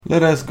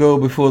Let us go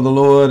before the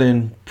Lord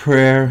in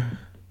prayer.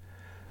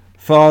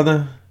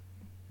 Father,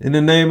 in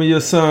the name of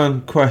your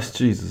Son, Christ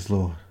Jesus,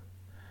 Lord,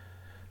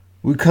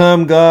 we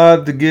come,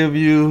 God, to give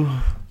you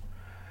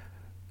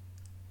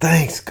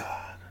thanks,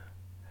 God.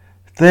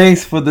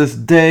 Thanks for this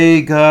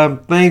day,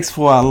 God. Thanks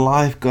for our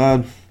life,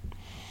 God.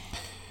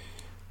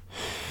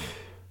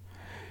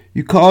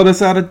 You called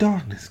us out of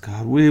darkness,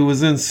 God. We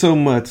was in so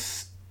much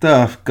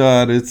stuff,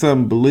 God. It's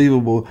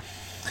unbelievable.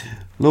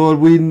 Lord,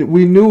 we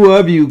knew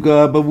of you,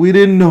 God, but we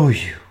didn't know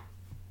you.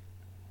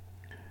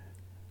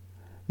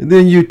 And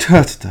then you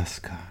touched us,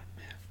 God.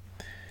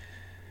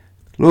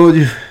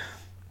 Lord,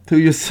 through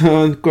your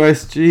Son,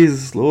 Christ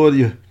Jesus,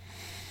 Lord,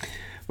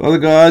 Father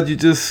God, you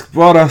just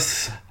brought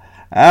us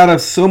out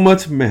of so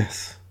much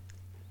mess.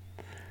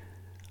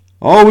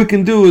 All we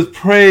can do is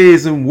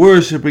praise and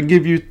worship and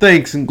give you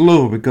thanks and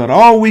glory, God.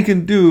 All we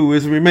can do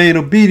is remain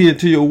obedient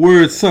to your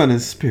word, Son,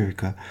 and Spirit,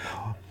 God.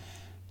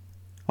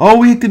 All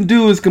we can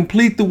do is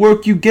complete the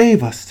work you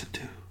gave us to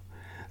do.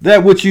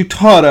 That which you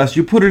taught us,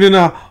 you put it in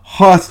our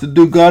hearts to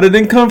do, God. It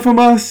didn't come from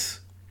us.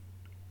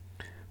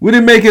 We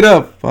didn't make it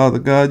up, Father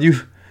God. You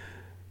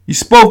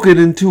spoke it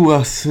into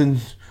us,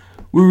 and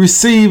we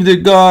received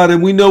it, God,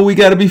 and we know we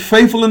got to be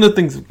faithful in the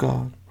things of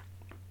God.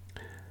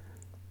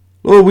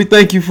 Lord, we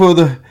thank you for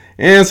the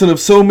answering of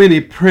so many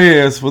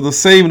prayers, for the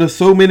saving of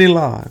so many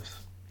lives,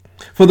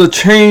 for the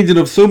changing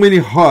of so many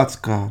hearts,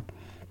 God.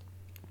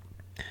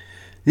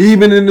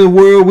 Even in the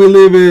world we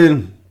live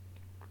in,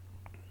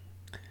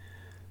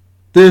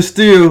 there's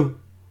still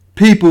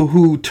people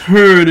who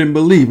turn and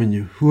believe in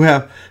you, who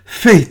have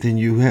faith in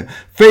you,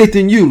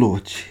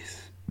 Lord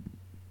Jesus.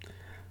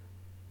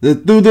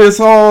 That through this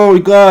all,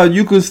 God,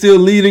 you can still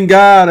lead and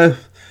guide us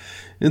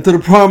into the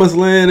promised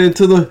land,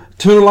 into the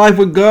eternal life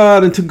with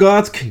God, into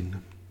God's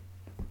kingdom.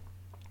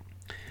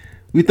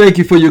 We thank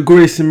you for your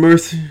grace and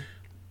mercy.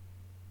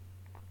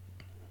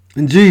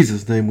 In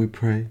Jesus' name we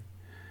pray.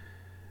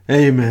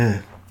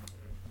 Amen.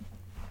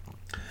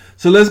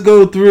 So let's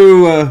go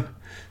through a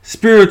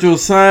spiritual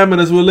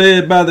assignment as we're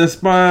led by the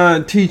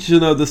inspired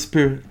teaching of the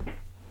Spirit.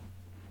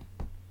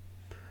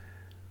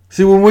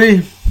 See, when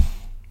we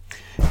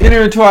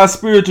enter into our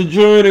spiritual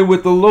journey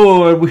with the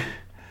Lord,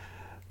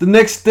 the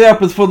next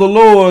step is for the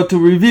Lord to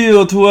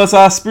reveal to us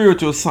our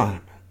spiritual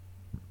assignment.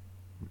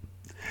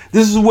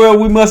 This is where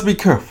we must be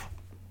careful.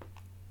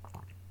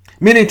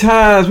 Many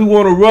times we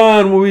want to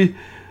run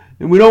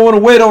and we don't want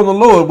to wait on the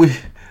Lord.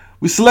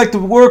 We select the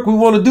work we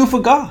want to do for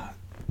God.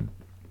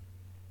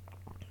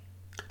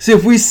 See,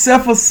 if we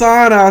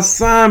self-assign our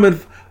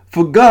assignment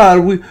for God,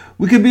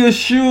 we can be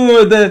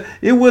assured that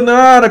it will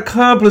not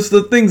accomplish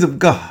the things of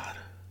God,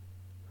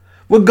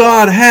 what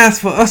God has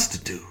for us to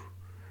do.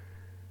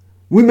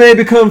 We may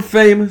become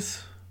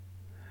famous.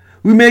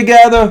 We may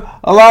gather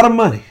a lot of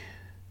money.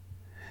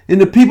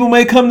 And the people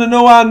may come to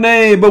know our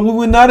name, but we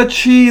will not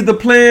achieve the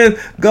plan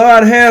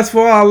God has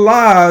for our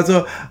lives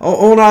or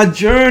on our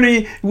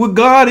journey with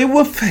God. It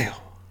will fail.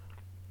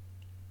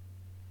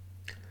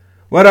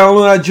 While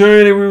on our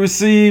journey we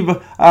receive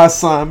our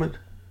assignment,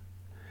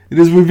 it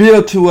is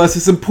revealed to us.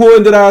 It's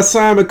important that our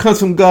assignment comes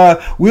from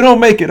God. We don't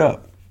make it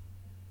up.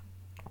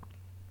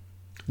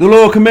 The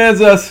Lord commands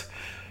us,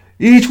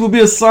 each will be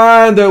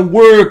assigned their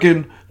work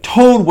and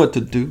told what to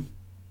do.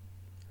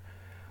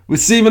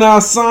 Receiving our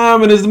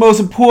assignment is the most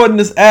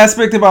important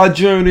aspect of our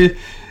journey.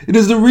 It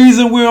is the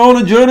reason we're on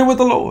a journey with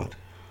the Lord.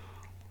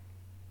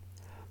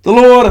 The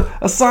Lord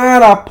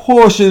assigned our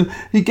portion.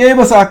 He gave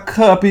us our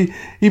cup.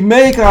 He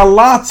made our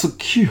lot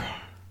secure.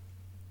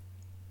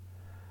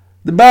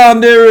 The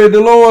boundary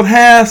the Lord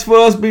has for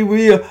us be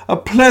a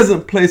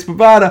pleasant place,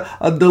 provide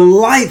a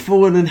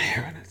delightful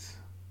inheritance.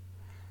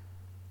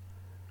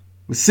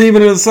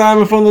 Receiving an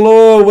assignment from the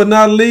Lord would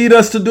not lead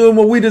us to doing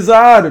what we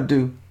desire to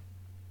do.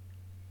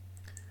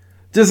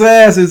 Just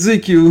as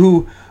Ezekiel,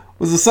 who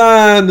was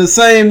assigned the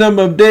same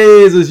number of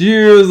days as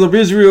years of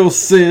Israel's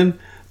sin,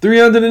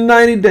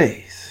 390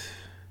 days.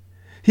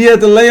 He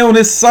had to lay on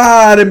his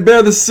side and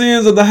bear the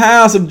sins of the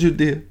house of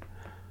Judea.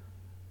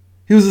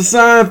 He was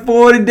assigned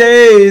 40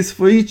 days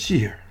for each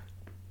year.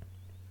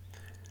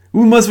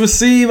 We must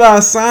receive our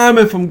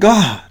assignment from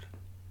God.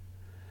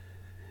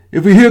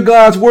 If we hear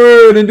God's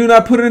word and do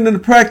not put it into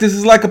practice,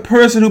 it's like a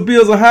person who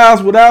builds a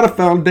house without a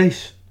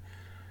foundation.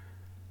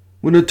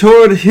 When the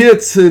torrent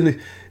hits and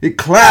it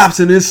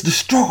collapses and it's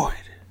destroyed.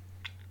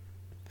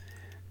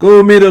 Go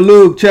with me to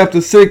Luke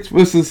chapter 6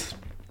 verses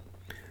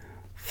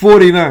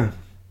 49.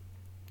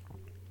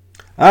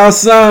 Our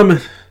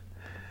assignment,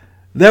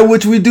 that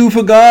which we do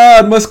for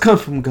God, must come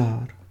from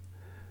God.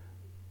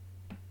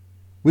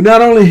 We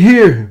not only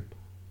hear Him,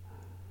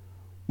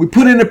 we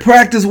put into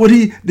practice what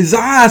He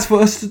desires for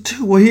us to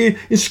do, what He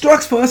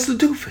instructs for us to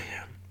do for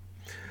Him.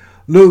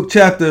 Luke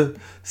chapter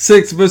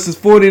 6 verses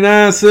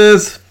 49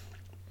 says,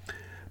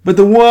 "But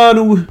the one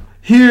who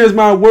hears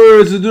my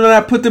words and do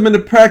not put them into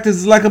practice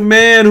is like a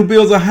man who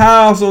builds a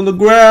house on the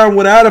ground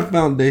without a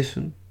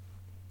foundation.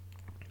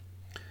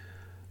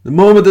 The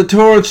moment the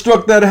torrent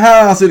struck that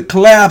house, it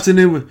collapsed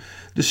and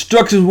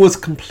destruction was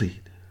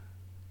complete."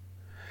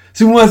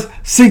 See, we must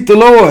seek the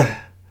Lord.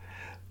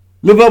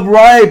 live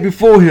upright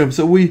before him.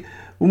 So when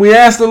we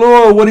ask the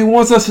Lord what he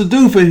wants us to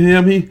do for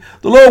him,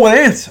 the Lord will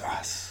answer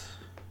us.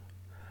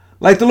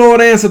 Like the Lord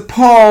answered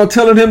Paul,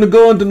 telling him to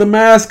go into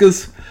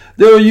Damascus.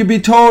 There you be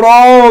told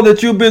all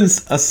that you've been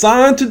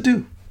assigned to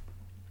do.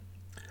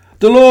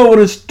 The Lord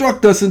will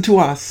instruct us into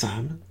our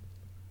assignment.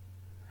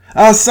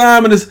 Our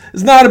assignment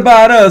is not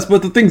about us,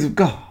 but the things of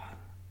God.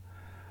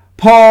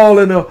 Paul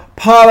and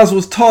Apollos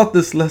was taught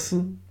this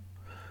lesson.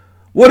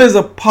 What is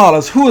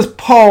Apollos? Who is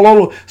Paul?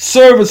 All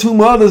servants whom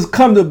others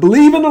come to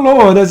believe in the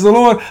Lord as the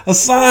Lord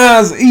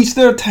assigns each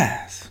their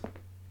task.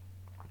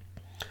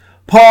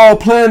 Paul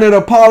planted,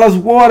 Apollos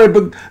watered,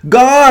 but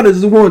God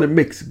is the one that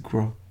makes it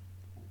grow.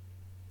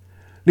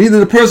 Neither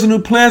the person who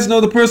plants nor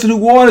the person who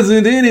waters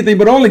into anything,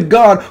 but only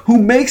God who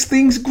makes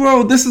things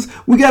grow.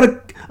 We got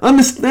to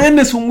understand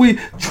this when we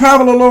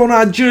travel along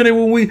our journey,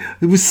 when we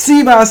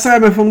receive our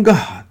assignment from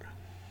God.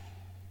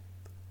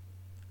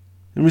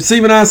 In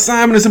receiving our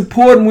assignment, it's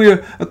important we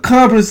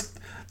accomplish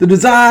the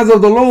desires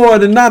of the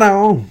Lord and not our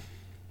own.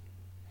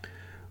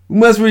 We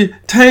must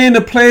retain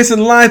the place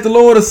in life the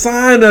Lord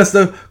assigned us,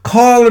 the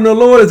calling the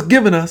Lord has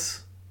given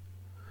us.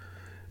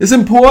 It's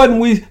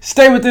important we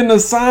stay within the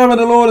assignment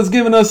the Lord has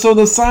given us so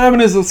the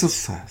assignment is a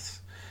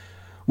success.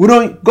 We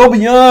don't go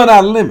beyond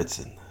our limits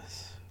in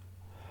this.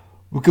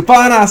 We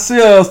confine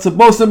ourselves to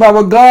boasting about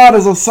what God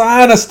has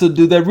assigned us to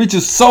do that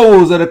reaches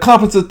souls, that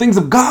accomplishes the things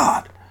of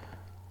God.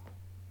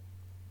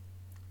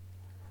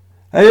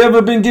 Have you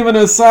ever been given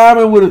an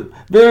assignment with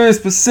very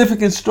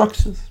specific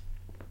instructions?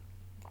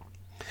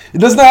 It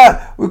does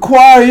not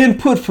require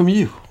input from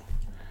you.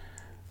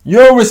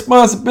 Your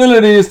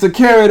responsibility is to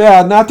carry it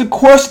out, not to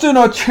question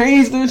or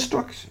change the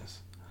instructions.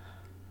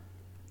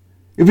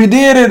 If you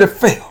did, it'd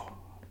fail.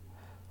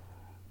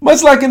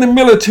 Much like in the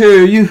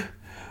military,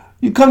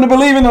 you come to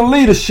believe in the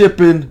leadership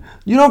and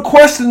you don't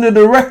question the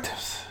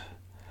directives.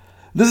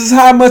 This is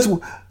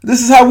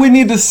how we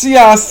need to see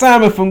our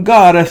assignment from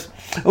God as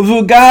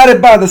we're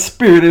guided by the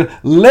Spirit and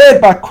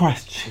led by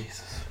Christ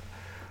Jesus.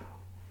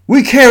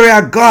 We carry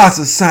out God's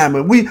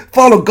assignment. We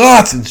follow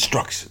God's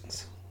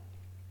instructions.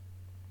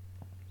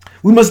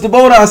 We must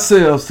devote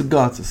ourselves to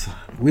God's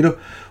assignment. We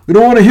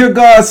don't want to hear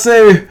God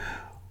say,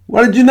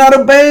 "Why did you not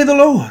obey the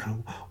Lord?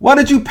 Why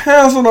did you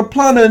pounce on a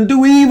plunder and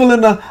do evil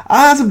in the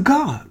eyes of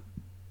God?"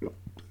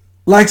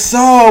 Like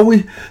Saul,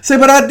 we say,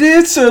 "But I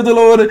did serve the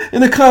Lord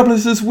and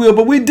accomplish His will,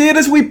 but we did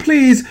as we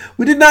pleased.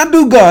 We did not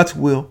do God's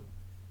will."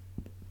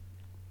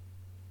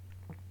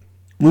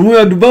 When we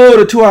are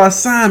devoted to our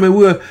assignment,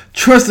 we are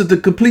trusted to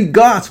complete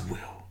God's will.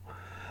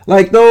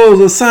 Like those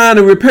assigned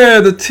to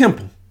repair the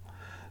temple.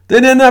 They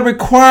did not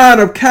require an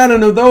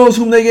accounting of those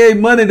whom they gave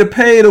money to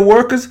pay the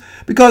workers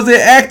because they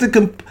acted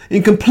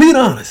in complete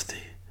honesty.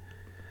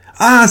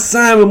 Our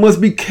assignment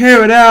must be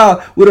carried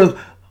out with an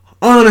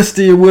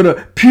honesty and with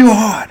a pure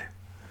heart.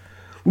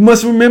 We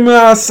must remember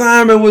our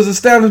assignment was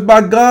established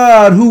by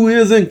God, who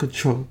is in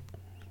control.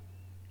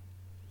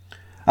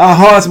 Our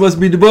hearts must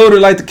be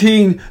devoted like the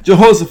King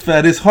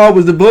Jehoshaphat. His heart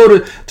was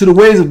devoted to the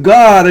ways of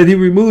God, and he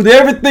removed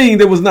everything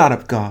that was not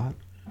of God.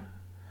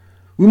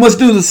 We must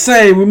do the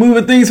same,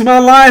 removing things from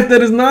our life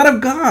that is not of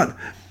God.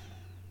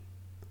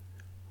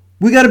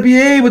 We got to be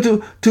able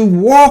to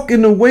walk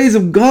in the ways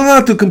of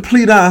God to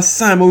complete our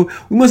assignment.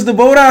 We must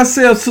devote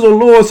ourselves to the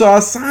Lord so our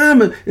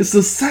assignment is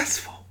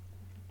successful.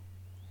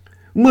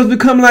 We must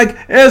become like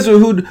Ezra,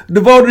 who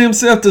devoted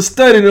himself to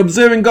studying and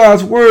observing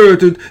God's word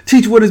to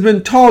teach what has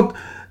been taught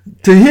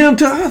to him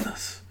to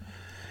others.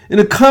 In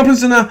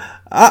accomplishing our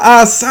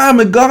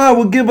assignment, God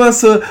will give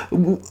us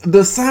the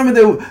assignment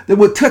that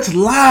will touch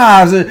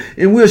lives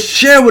and we'll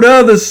share with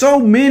others. So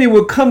many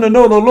will come to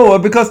know the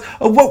Lord because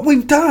of what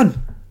we've done.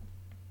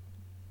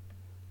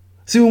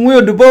 See, when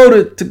we're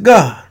devoted to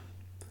God,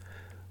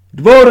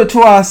 devoted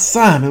to our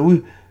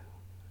assignment,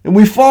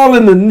 we fall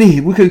in the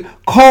need, we can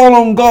call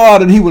on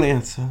God and He will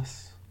answer us.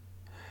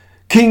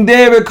 King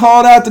David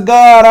called out to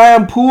God, "I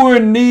am poor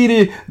and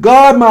needy.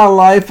 Guard my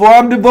life, for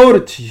I'm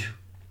devoted to you.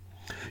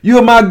 You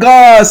are my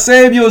God.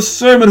 Save your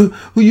servant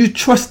who you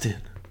trust in.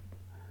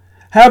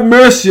 Have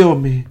mercy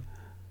on me.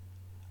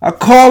 I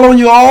call on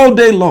you all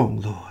day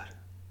long, Lord."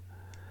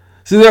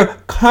 See, there are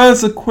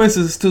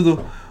consequences to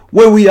the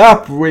way we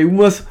operate. We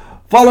must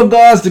follow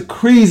God's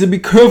decrees and be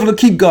careful to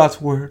keep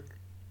God's word.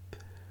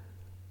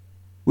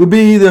 We'll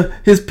be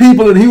His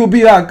people and He will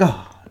be our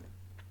God.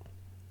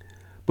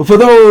 But for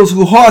those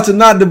whose hearts are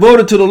not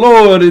devoted to the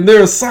Lord and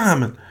their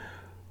assignment,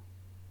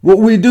 what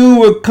we do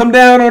will come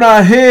down on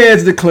our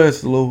heads,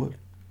 declares the Lord.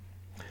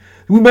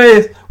 We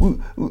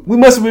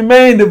must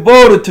remain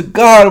devoted to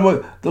God and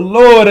what the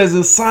Lord has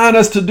assigned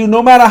us to do,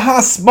 no matter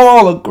how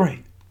small or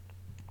great.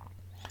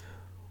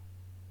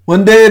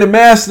 One day the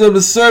master of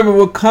the servant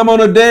will come on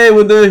a day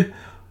when they're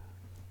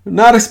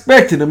not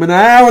expecting Him, in an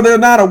hour they're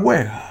not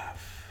aware of.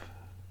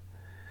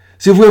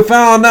 See, if we're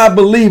found not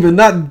believing,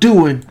 not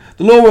doing,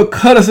 the Lord will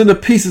cut us into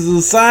pieces and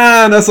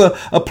assign us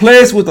a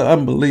place with the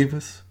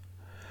unbelievers.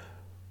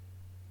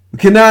 We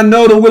cannot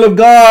know the will of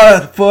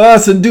God for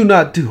us and do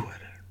not do it.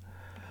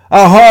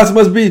 Our hearts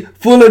must be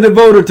fully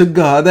devoted to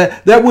God,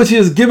 that which He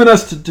has given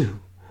us to do.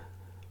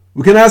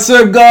 We cannot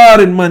serve God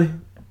and money.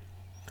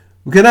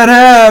 We cannot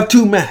have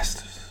two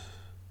masters.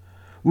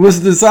 We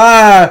must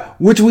decide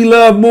which we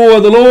love more,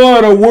 the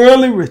Lord or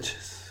worldly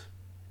riches.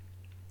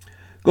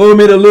 Go with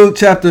me to Luke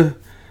chapter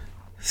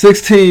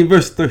 16,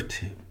 verse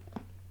 13.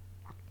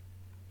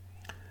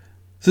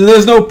 So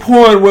there's no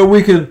point where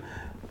we can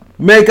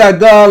make our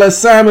God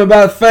assignment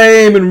about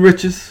fame and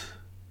riches.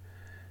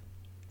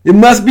 It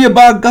must be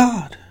about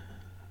God.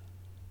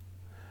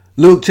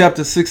 Luke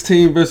chapter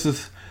 16,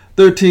 verses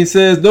 13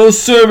 says, no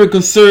servant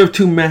can serve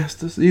two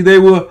masters. Either they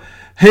will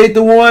hate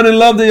the one and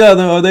love the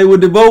other, or they will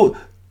devote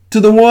to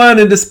the one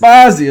and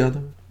despise the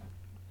other.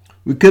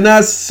 We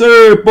cannot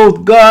serve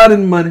both God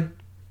and money.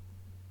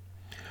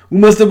 We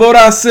must devote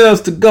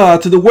ourselves to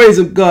God, to the ways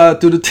of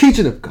God, to the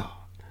teaching of God.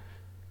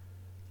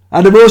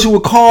 Our devotion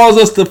will cause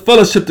us to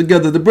fellowship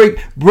together, to break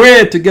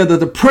bread together,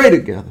 to pray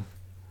together.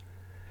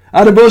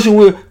 Our devotion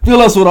will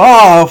fill us with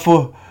awe,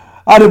 for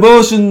our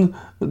devotion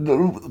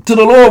to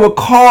the Lord will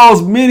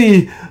cause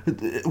many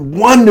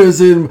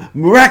wonders and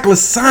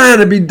miraculous signs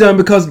to be done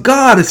because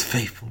God is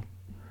faithful.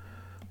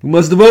 We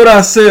must devote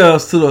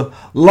ourselves to the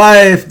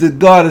life that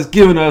God has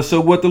given us,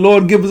 so what the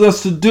Lord gives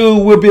us to do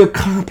will be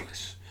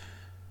accomplished.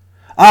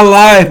 Our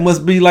life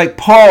must be like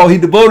Paul. He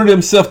devoted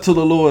himself to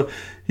the Lord.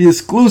 He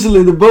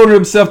exclusively devoted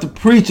himself to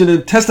preaching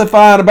and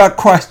testifying about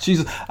Christ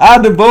Jesus.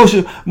 Our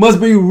devotion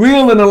must be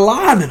real and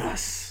alive in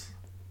us,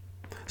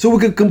 so we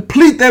can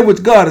complete that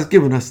which God has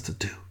given us to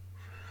do.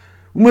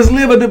 We must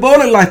live a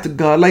devoted life to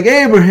God. Like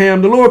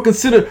Abraham, the Lord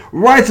considered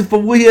righteous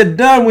for what he had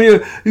done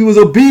when he was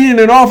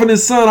obedient and offered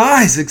his son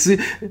Isaac. See,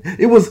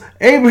 it was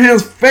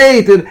Abraham's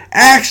faith and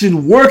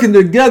action working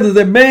together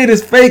that made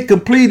his faith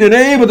complete and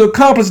able to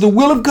accomplish the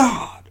will of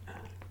God.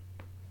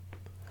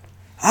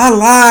 Our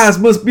lives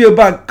must be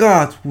about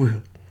God's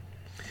will.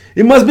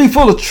 It must be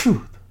full of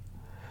truth.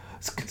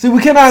 See,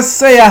 we cannot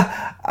say,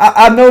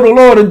 I know the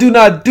Lord and do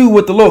not do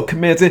what the Lord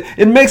commands.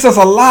 It makes us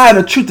a lie.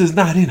 The truth is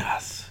not in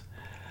us.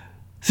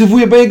 See, if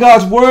we obey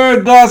God's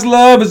word, God's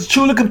love is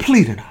truly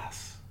complete in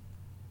us.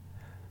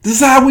 This is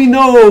how we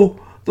know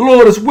the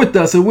Lord is with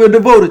us and we're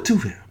devoted to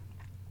him.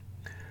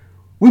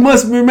 We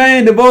must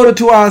remain devoted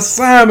to our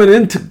assignment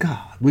and to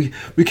God. We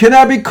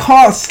cannot be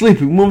caught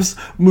sleeping. We must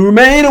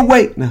remain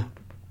awake now.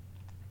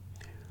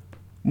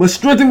 We must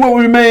strengthen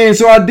what remains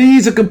so our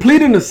deeds are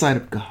complete in the sight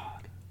of God.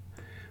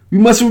 We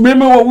must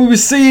remember what we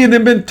received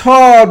and been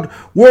taught,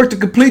 work to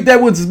complete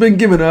that which has been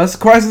given us.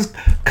 Christ is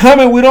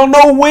coming. We don't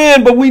know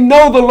when, but we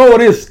know the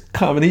Lord is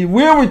coming. He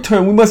will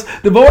return. We must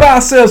devote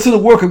ourselves to the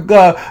work of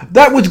God,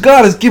 that which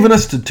God has given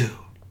us to do.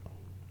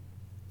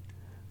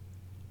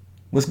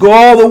 We must go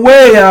all the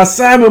way. Our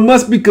assignment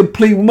must be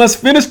complete. We must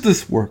finish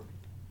this work.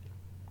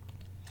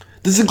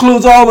 This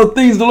includes all the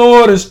things the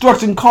Lord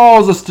instruction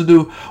calls us to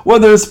do,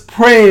 whether it's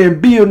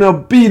praying, being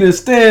obedient,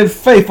 staying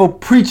faithful,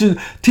 preaching,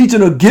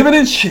 teaching, or giving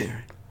and sharing.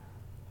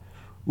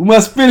 We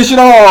must finish it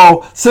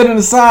all, setting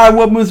aside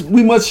what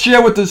we must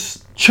share with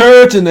the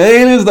church and the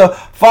aliens, the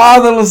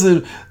fatherless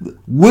and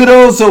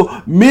widows,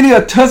 so many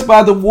are touched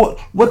by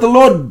what the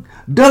Lord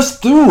does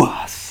through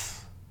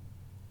us.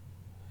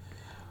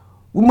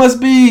 We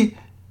must be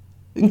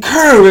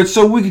encouraged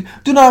so we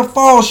do not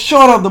fall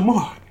short of the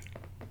mark.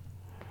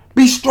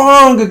 Be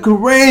strong and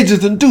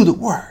courageous and do the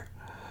work.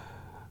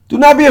 Do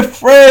not be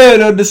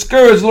afraid or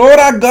discouraged. Lord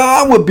our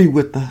God will be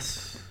with us.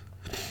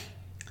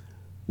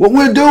 What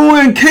we're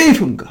doing came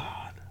from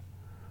God.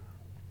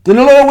 Then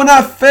the Lord will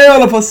not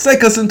fail or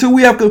forsake us until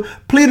we have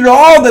completed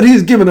all that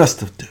he's given us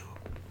to do.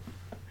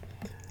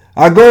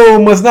 Our goal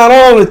must not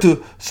only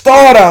to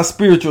start our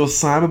spiritual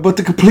assignment, but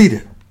to complete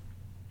it.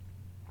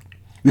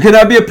 We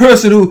cannot be a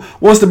person who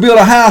wants to build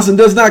a house and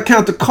does not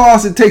count the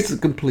cost it takes to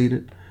complete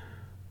it.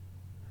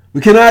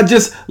 We cannot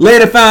just lay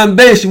the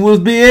foundation. We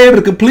must be able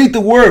to complete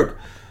the work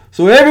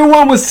so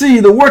everyone will see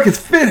the work is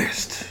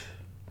finished.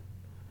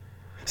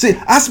 See,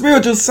 our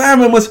spiritual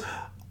assignment must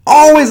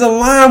always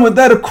align with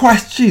that of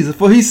Christ Jesus.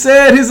 For he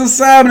said his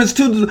assignment is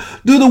to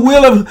do the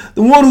will of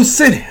the one who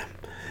sent him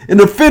and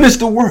to finish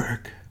the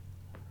work.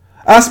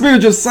 Our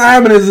spiritual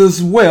assignment is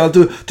as well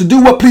to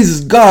do what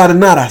pleases God and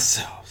not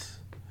ourselves.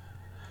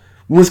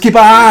 We must keep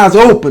our eyes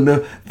open.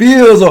 The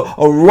fields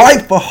are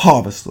ripe for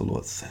harvest, the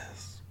Lord says.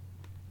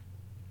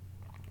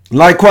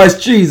 Like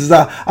Christ Jesus,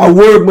 our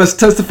work must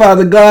testify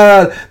that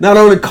God not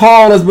only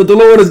called us, but the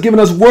Lord has given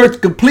us work to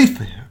complete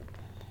for him.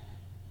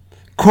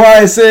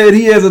 Christ said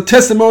he has a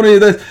testimony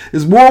that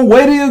is more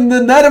weighty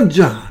than that of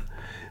John,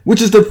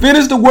 which is to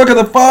finish the work of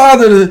the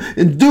Father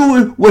and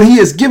do what he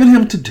has given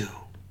him to do.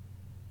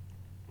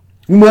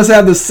 We must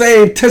have the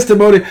same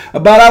testimony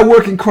about our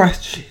work in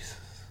Christ Jesus.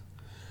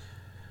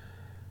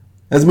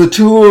 As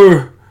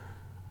mature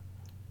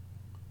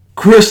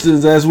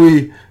Christians, as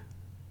we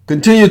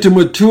continue to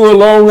mature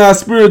along our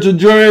spiritual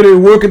journey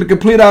and working to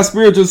complete our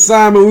spiritual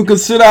assignment, we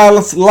consider our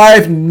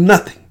life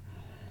nothing.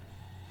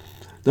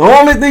 The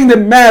only thing that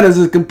matters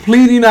is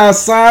completing our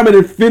assignment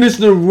and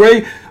finishing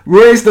the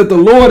race that the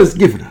Lord has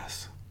given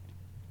us.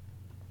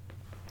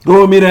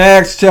 Go with me to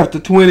Acts chapter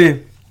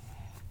 20,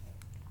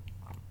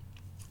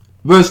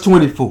 verse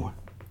 24.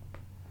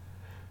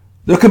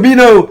 There could be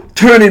no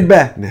turning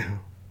back now.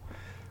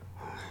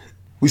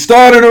 We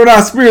started on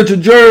our spiritual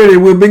journey.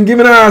 We've been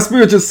given our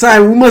spiritual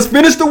assignment. We must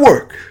finish the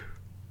work.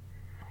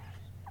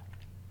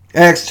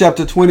 Acts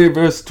chapter 20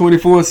 verse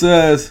 24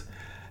 says,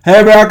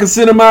 "However, I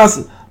consider my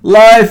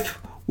life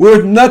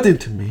worth nothing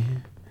to me,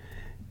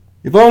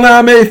 if only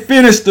I may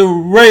finish the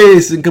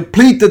race and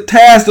complete the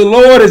task the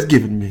Lord has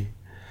given me,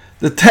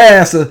 the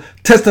task of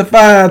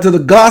testifying to the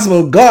gospel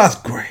of God's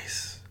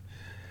grace."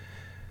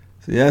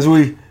 See, as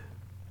we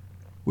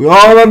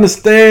all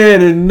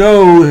understand and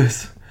know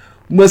is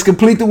we must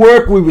complete the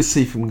work we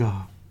receive from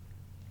God.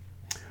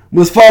 We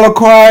must follow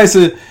Christ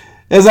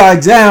as our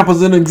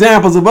examples and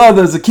examples of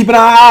others, and keeping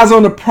our eyes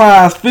on the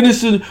prize,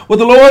 finishing what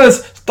the Lord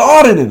has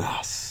started in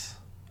us.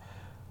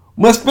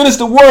 We must finish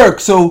the work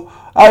so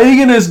our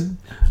eagerness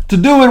to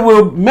do it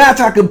will match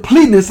our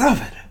completeness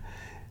of it.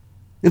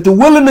 If the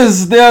willingness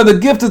is there, the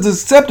gift is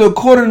accepted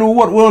according to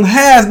what one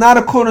has, not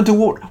according to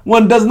what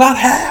one does not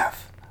have.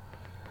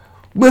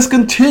 We must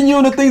continue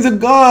in the things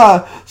of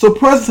God so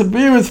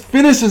perseverance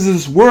finishes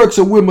its work,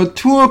 so we're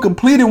mature,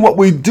 completing what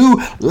we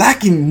do,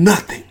 lacking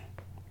nothing.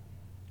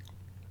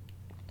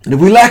 And if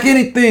we lack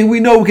anything, we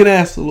know we can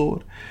ask the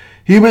Lord.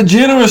 He'll be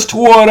generous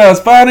toward us,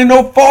 finding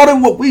no fault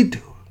in what we do.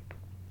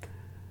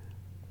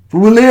 For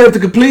we live to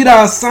complete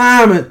our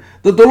assignment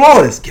that the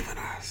Lord has given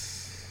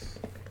us.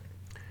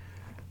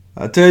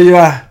 I tell you,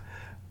 on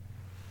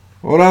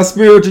our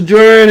spiritual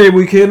journey,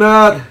 we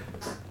cannot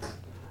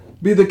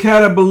be the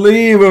kind of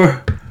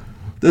believer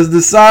that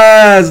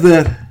decides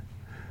that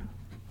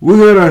we're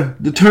going to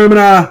determine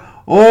our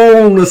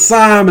own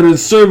assignment and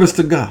service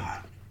to God.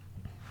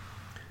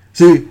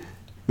 See,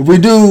 if we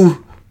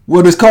do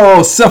what is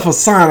called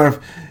self-assign,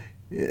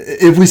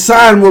 if we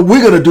sign what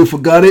we're going to do for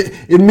God,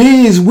 it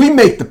means we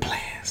make the plans.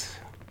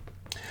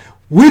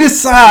 We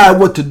decide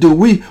what to do.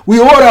 We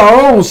order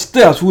our own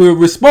steps. We're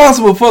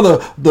responsible for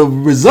the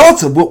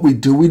results of what we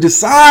do. We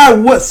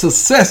decide what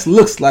success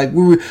looks like.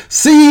 We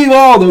receive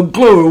all the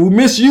glory. We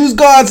misuse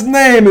God's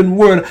name and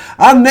word.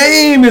 Our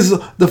name is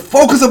the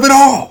focus of it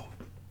all.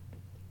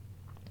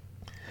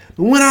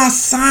 But when our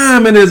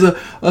assignment is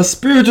a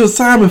spiritual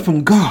assignment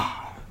from God,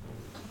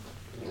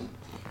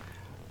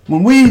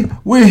 when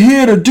we're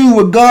here to do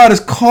what God has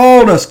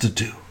called us to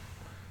do,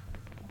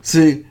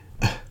 see,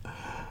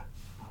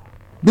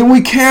 then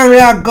we carry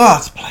out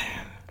God's plan.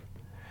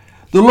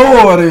 The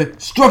Lord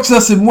instructs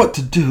us in what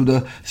to do.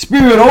 The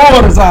Spirit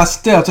orders our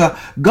steps.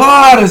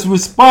 God is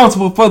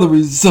responsible for the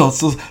results.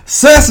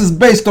 Success is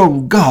based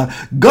on God.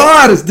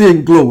 God is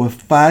then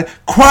glorified.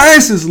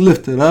 Christ is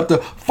lifted up. The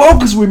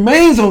focus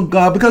remains on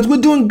God because we're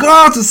doing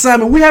God's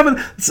assignment. We haven't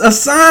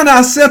assigned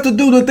ourselves to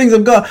do the things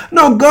of God.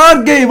 No,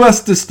 God gave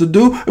us this to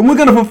do, and we're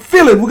going to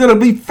fulfill it. We're going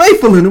to be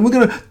faithful in it. We're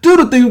going to do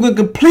the things. We're going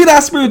to complete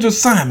our spiritual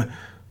assignment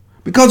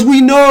because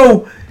we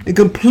know in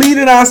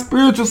completing our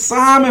spiritual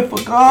assignment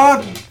for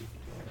God,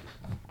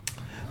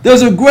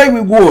 there's a great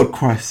reward,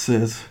 Christ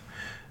says.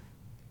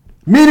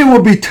 Many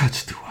will be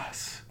touched to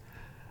us.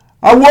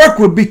 Our work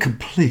will be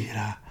complete.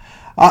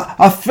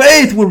 Our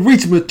faith will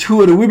reach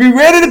maturity. We'll be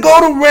ready to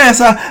go to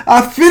rest.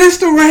 I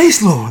finished the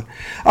race, Lord.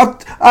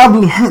 I've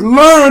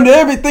learned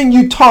everything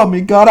you taught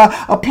me, God.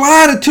 I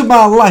applied it to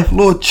my life,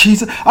 Lord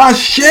Jesus. I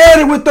shared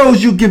it with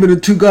those you've given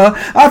it to, God.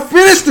 I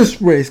finished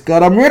this race,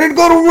 God. I'm ready to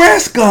go to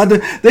rest, God.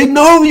 They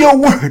know your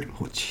word,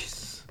 Lord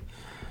Jesus.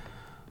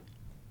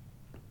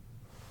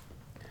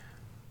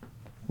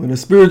 When the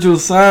spiritual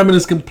assignment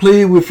is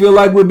complete, we feel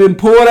like we've been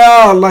poured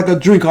out like a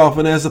drink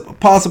offering, as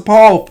Apostle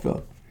Paul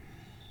felt.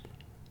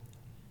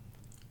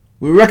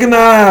 We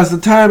recognize the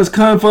time has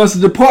come for us to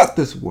depart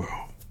this world.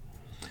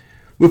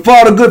 We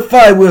fought a good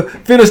fight. We'll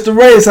finish the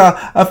race.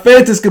 Our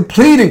faith is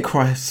complete in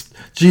Christ,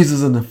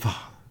 Jesus, and the Father.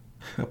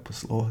 Help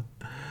us, Lord.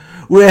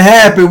 We're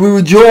happy. We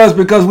rejoice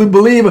because we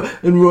believe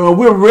and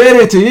we're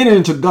ready to enter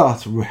into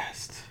God's rest.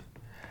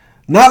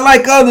 Not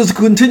like others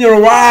who continue to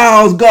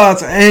arouse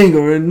God's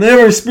anger and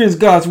never experience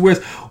God's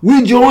rest.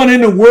 We join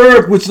in the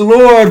work which the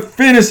Lord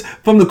finished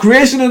from the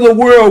creation of the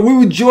world.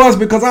 We rejoice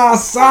because our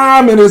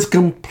assignment is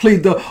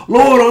complete. The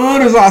Lord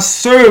honors our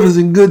service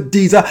and good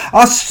deeds.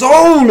 Our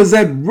soul is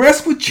at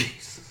rest with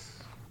Jesus.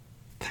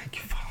 Thank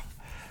you, Father.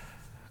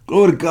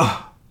 Glory to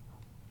God.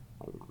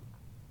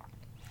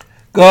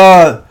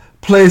 God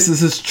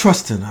places his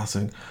trust in us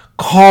and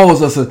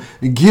calls us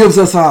and gives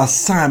us our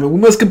assignment. We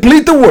must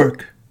complete the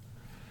work.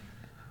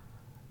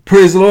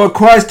 Praise the Lord.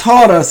 Christ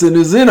taught us and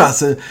is in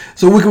us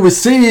so we can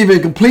receive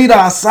and complete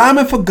our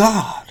assignment for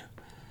God.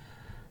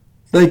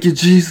 Thank you,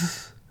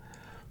 Jesus.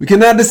 We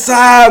cannot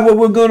decide what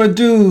we're going to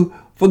do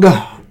for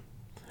God.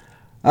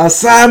 Our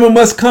assignment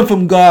must come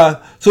from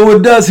God, so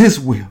it does his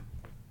will.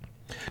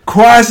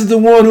 Christ is the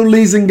one who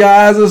leads and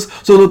guides us,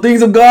 so the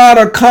things of God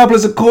are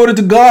accomplished according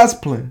to God's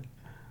plan.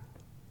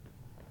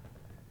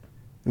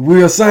 If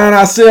we assign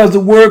ourselves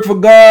to work for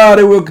God,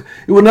 it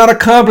will not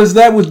accomplish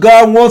that which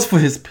God wants for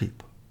his people.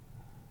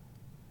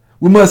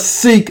 We must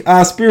seek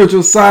our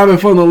spiritual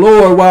assignment from the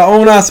Lord while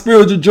on our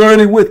spiritual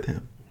journey with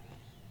him.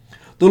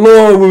 The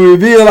Lord will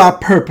reveal our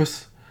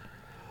purpose.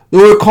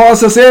 Though it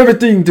costs us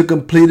everything to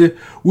complete it,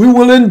 we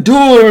will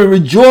endure and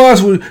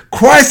rejoice with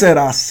Christ at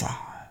our side.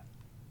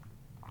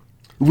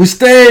 If we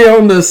stay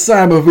on the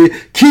assignment, if we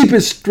keep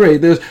it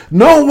straight, there's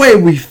no way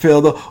we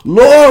fail. The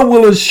Lord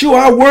will ensure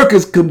our work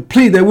is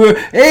complete, that we're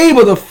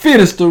able to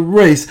finish the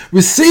race,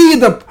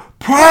 receive the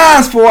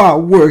prize for our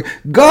work.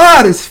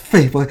 God is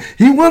faithful.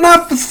 He will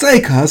not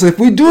forsake us. If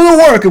we do the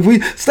work, if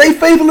we stay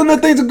faithful in the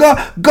things of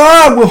God,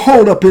 God will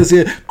hold up his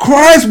head.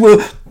 Christ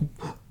will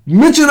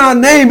mention our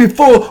name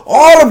before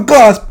all of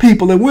God's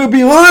people, and we'll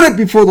be honored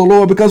before the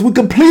Lord because we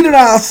completed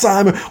our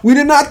assignment. We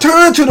did not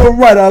turn to the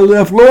right or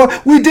left, Lord.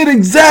 We did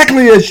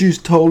exactly as you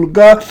told,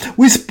 God.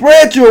 We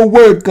spread your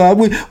word, God.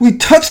 We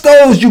touched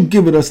those you've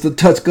given us to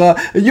touch, God.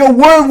 And your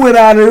word went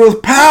out and it was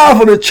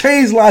powerful to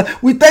change lives.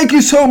 We thank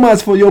you so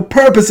much for your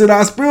purpose in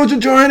our spiritual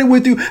journey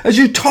with you as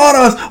you taught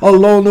us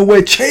along the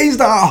way.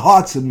 Changed our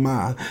hearts and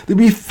minds to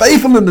be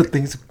faithful in the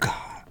things of God.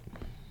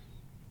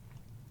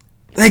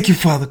 Thank you,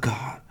 Father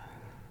God.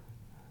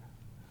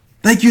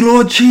 Thank you,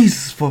 Lord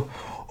Jesus, for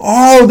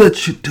all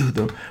that you do,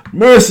 the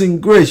mercy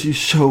and grace you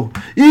show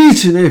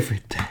each and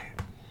every day.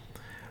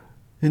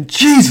 In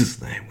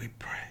Jesus' name we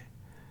pray.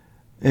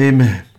 Amen.